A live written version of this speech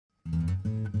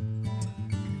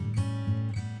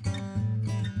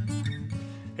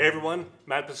Hey everyone,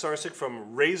 Matt Pisarcik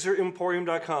from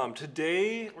RazorEmporium.com.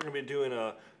 Today we're going to be doing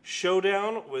a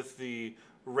showdown with the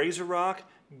Razorock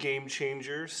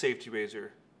Gamechanger safety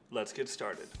razor. Let's get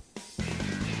started.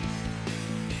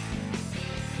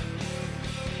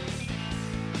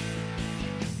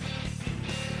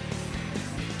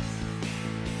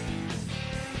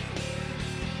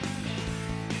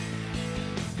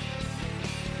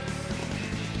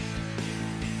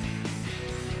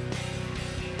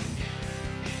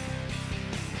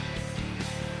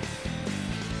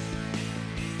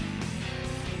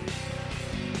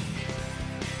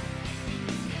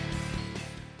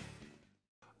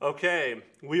 Okay,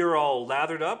 we are all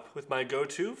lathered up with my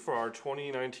go-to for our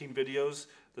 2019 videos,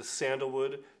 the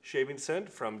Sandalwood Shaving Scent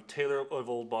from Taylor of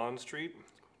Old Bond Street.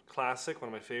 Classic, one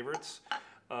of my favorites.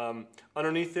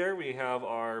 Underneath there we have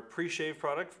our pre-shave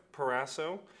product,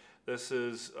 Parasso. This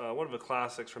is one of the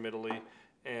classics from Italy,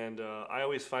 and I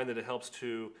always find that it helps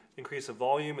to increase the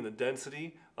volume and the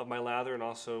density of my lather and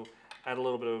also add a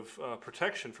little bit of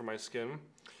protection for my skin,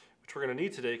 which we're going to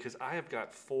need today because I have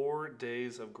got 4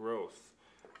 days of growth.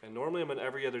 And normally I'm an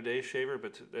every other day shaver,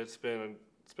 but it's been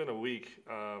a week,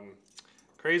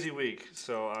 crazy week.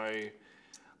 So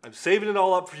I'm saving it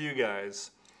all up for you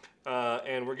guys,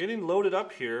 and we're getting loaded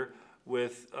up here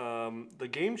with the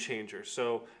Gamechanger.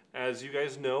 So as you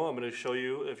guys know, I'm going to show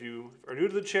you. If you are new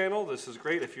to the channel, this is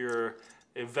great. If you're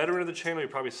a veteran of the channel, you're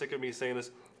probably sick of me saying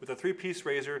this. With a 3-piece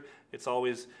razor, it's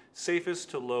always safest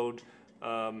to load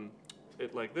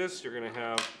it like this. You're going to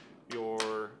have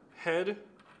your head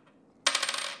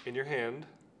in your hand,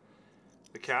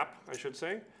 the cap, I should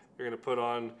say. You're going to put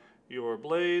on your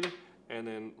blade and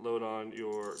then load on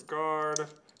your guard,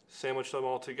 sandwich them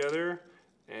all together,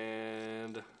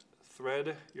 and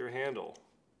thread your handle.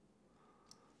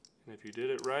 And if you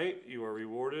did it right, you are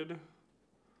rewarded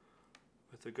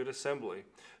with a good assembly.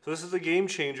 So this is the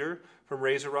Gamechanger from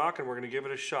Razorock, and we're going to give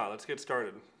it a shot. Let's get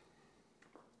started.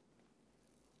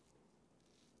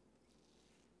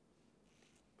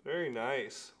 Very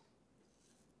nice.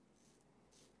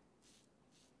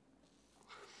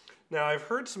 Now I've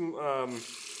heard some,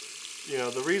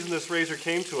 the reason this razor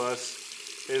came to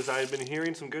us is I've been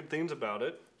hearing some good things about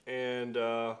it, and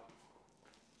a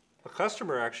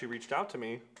customer actually reached out to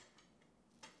me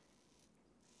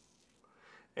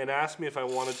and asked me if I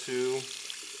wanted to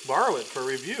borrow it for a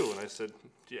review, and I said,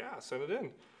 yeah, send it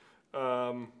in.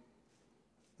 And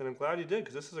I'm glad you did,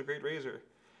 because this is a great razor.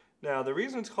 Now the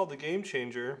reason it's called the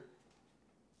Gamechanger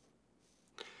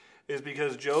is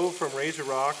because Joe from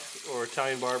Razorock, or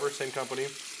Italian Barber, same company,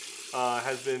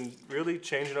 has been really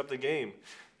changing up the game.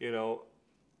 You know,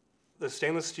 the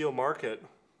stainless steel market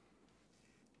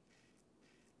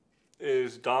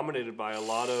is dominated by a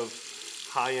lot of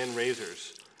high-end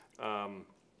razors,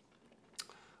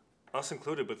 us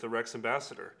included with the Rex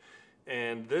Ambassador.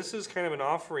 And this is kind of an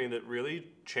offering that really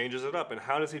changes it up. And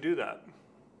how does he do that?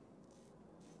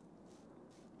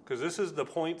 Because this is the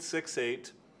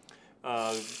 .68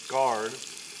 guard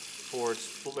for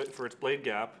its blade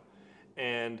gap,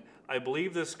 and I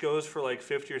believe this goes for like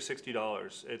 $50 or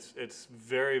 $60. It's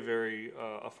very, very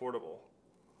affordable.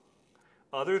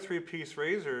 Other 3-piece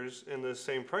razors in the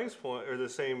same price point, or the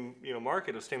same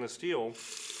market of stainless steel,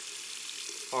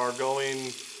 are going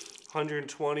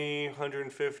 $120,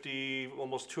 $150,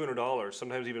 almost $200,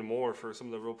 sometimes even more for some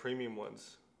of the real premium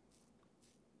ones.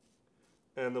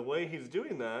 And the way he's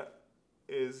doing that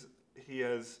is he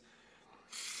has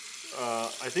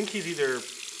I think he's either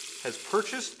has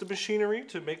purchased the machinery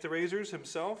to make the razors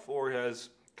himself, or has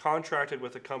contracted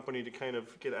with a company to kind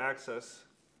of get access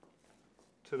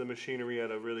to the machinery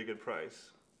at a really good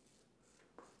price.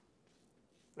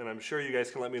 And I'm sure you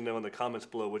guys can let me know in the comments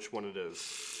below which one it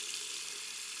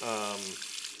is.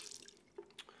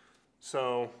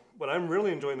 But I'm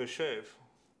really enjoying this shave.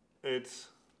 It's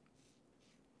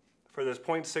for this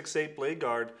 .68 blade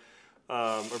guard,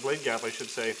 or blade gap, I should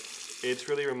say. It's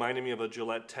really reminding me of a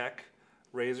Gillette Tech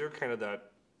razor, kind of that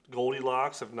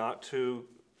Goldilocks of not too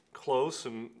close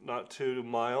and not too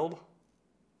mild.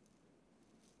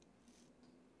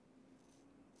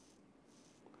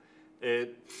 I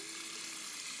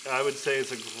would say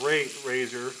it's a great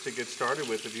razor to get started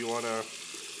with if you want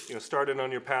to, start in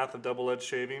on your path of double-edged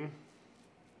shaving.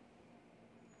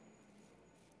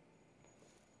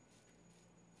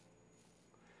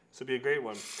 This would be a great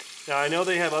one. Now I know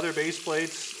they have other base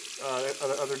plates,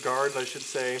 other guards, I should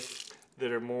say,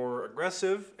 that are more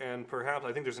aggressive, and perhaps,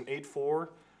 I think there's an 8.4.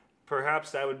 Perhaps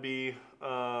that would be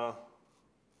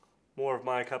more of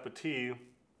my cup of tea.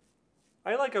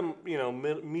 I like them,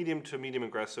 medium to medium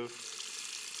aggressive.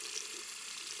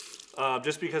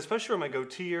 just because, especially around my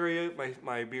goatee area,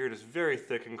 my beard is very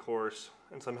thick and coarse,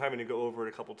 and so I'm having to go over it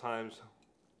a couple times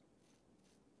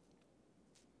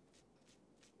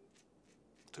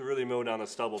to really mow down the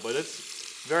stubble. But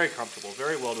it's very comfortable,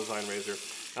 very well designed razor.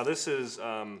 Now this is,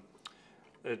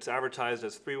 it's advertised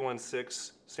as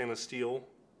 316 stainless steel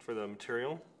for the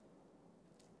material.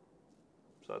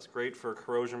 So that's great for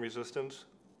corrosion resistance.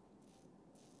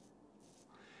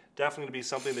 Definitely to be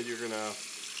something that you're gonna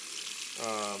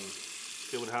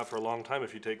be able to have for a long time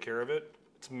if you take care of it.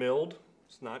 It's milled,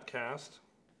 it's not cast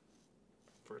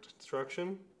for its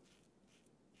construction.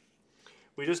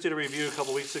 We just did a review a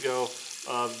couple weeks ago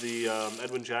of the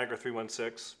Edwin Jagger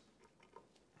 316.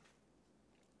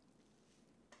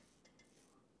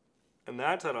 And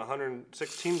that's at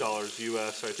 $116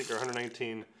 US, I think, or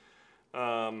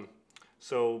 $119.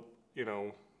 So, you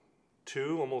know,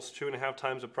 almost 2.5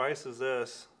 times the price as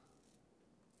this.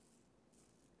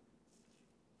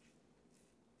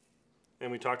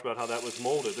 And we talked about how that was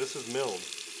molded. This is milled.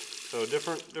 So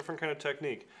different kind of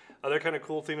technique. Other kind of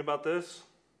cool thing about this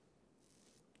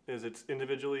is it's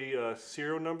individually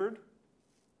serial numbered.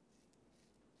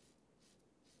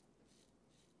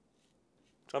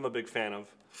 I'm a big fan of.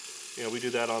 You know, we do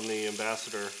that on the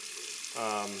Ambassador.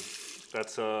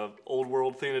 That's a old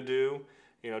world thing to do.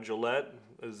 You know, Gillette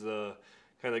is the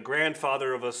kind of the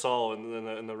grandfather of us all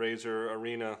in the razor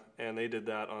arena, and they did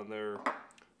that on their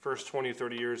first 20,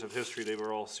 30 years of history. They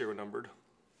were all serial numbered,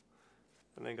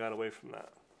 and they got away from that.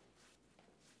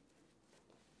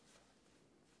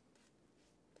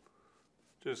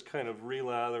 Just kind of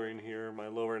relathering here my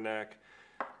lower neck.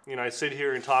 You know, I sit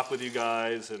here and talk with you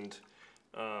guys, and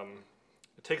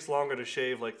it takes longer to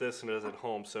shave like this than it does at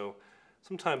home. So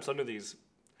sometimes under these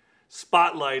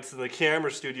spotlights in the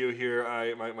camera studio here,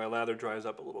 my lather dries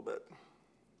up a little bit.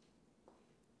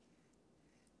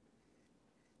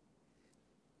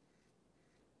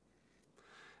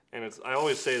 And I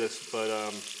always say this, but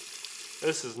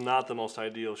this is not the most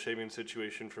ideal shaving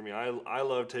situation for me. I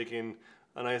love taking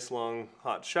a nice long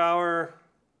hot shower,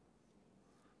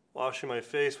 washing my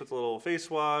face with a little face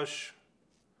wash,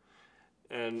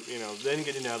 and you know, then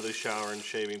getting out of the shower and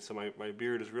shaving. So my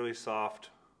beard is really soft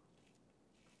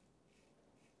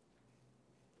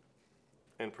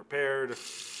and prepared.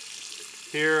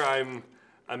 Here I'm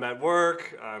at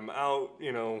work, I'm out,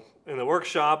 you know, in the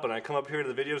workshop, and I come up here to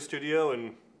the video studio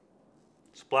and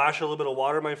splash a little bit of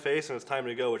water in my face, and it's time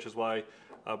to go, which is why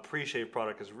a pre-shave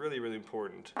product is really, really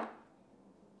important.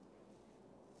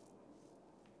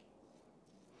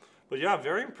 But yeah,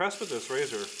 very impressed with this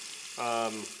razor.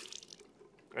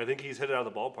 I think he's hit it out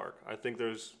of the ballpark. I think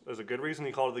there's a good reason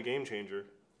he called it the Gamechanger.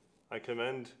 I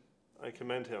commend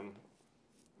him.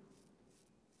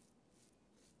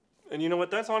 And you know what?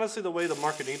 That's honestly the way the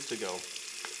market needs to go.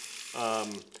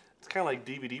 It's kind of like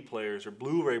DVD players or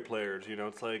Blu-ray players. You know,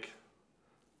 it's like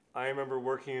I remember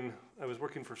I was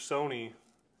working for Sony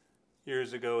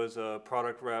years ago as a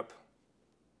product rep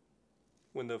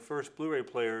when the first Blu-ray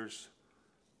players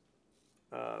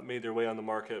made their way on the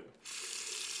market.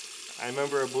 I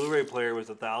remember a Blu-ray player was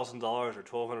 $1,000 or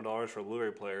 $1,200 for a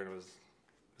Blu-ray player, and it was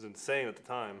insane at the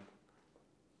time.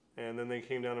 And then they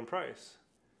came down in price.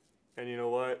 And you know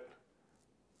what?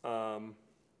 I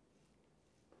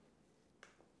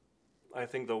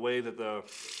think the way that the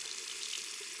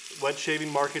wet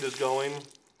shaving market is going,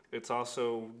 it's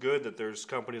also good that there's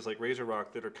companies like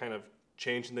Razorock that are kind of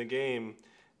changing the game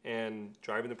and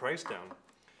driving the price down.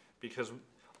 Because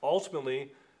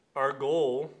ultimately, our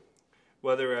goal,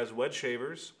 whether as wet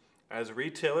shavers, as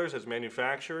retailers, as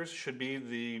manufacturers, should be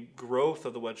the growth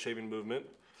of the wet shaving movement.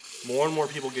 More and more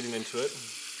people getting into it.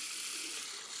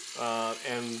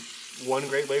 And one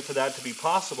great way for that to be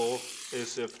possible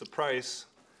is if the price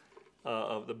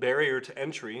of the barrier to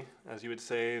entry, as you would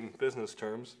say in business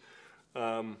terms,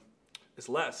 is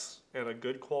less. And a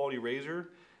good quality razor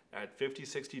at $50,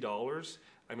 $60,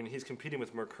 I mean, he's competing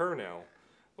with Merkur now,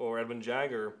 or Edwin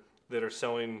Jagger, that are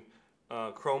selling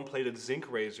chrome-plated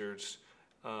zinc razors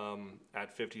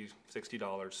at $50,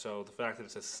 $60. So the fact that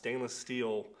it's a stainless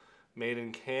steel, made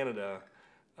in Canada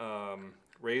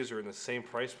razor in the same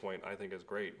price point, I think is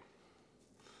great.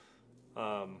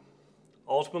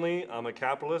 Ultimately, I'm a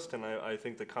capitalist, and I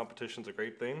think the competition's a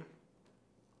great thing.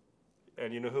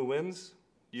 And you know who wins?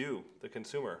 You, the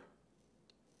consumer.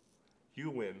 You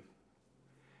win.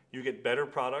 You get better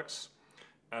products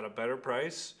at a better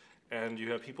price, and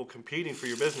you have people competing for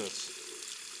your business.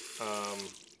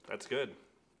 That's good.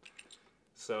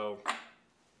 So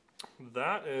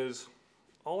that is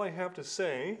all I have to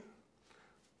say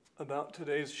about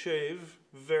today's shave.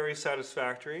 Very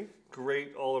satisfactory,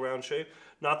 great all-around shave.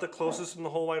 Not the closest in the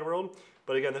whole wide world,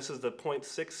 but again, this is the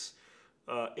 0.6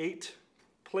 8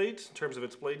 plate in terms of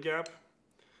its blade gap.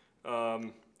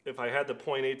 If I had the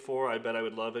 .84, I bet I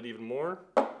would love it even more.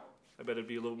 I bet it'd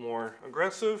be a little more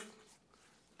aggressive.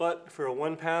 But for a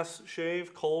 1-pass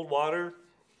shave, cold water,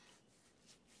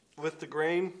 with the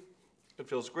grain, it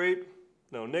feels great.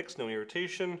 No nicks, no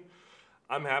irritation.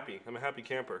 I'm happy. I'm a happy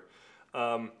camper.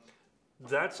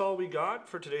 That's all we got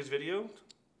for today's video.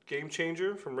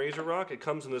 Gamechanger from Razorock. It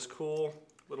comes in this cool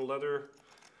little leather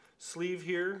sleeve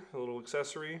here, a little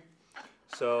accessory.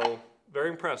 So very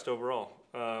impressed overall.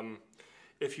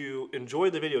 If you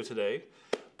enjoyed the video today,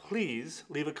 please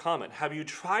leave a comment. Have you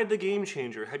tried the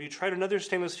Gamechanger? Have you tried another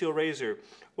stainless steel razor?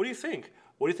 What do you think?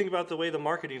 What do you think about the way the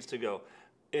market needs to go?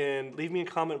 And leave me a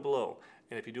comment below.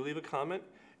 And if you do leave a comment,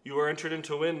 you are entered in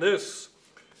to win this,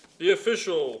 the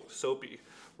official Soapy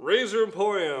Razor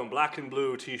Emporium black and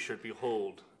blue t-shirt.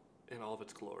 Behold in all of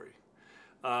its glory.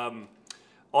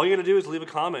 All you gotta do is leave a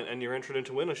comment and you're entered in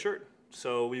to win a shirt.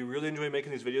 So we really enjoy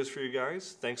making these videos for you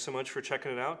guys. Thanks so much for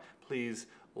checking it out. Please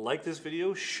like this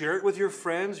video, share it with your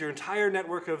friends, your entire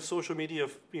network of social media,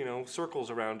 circles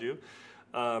around you.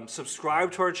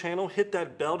 Subscribe to our channel, hit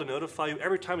that bell to notify you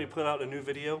every time we put out a new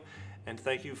video. And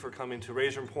thank you for coming to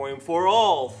Razor Emporium for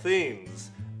all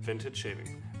things vintage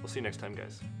shaving. We'll see you next time,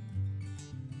 guys.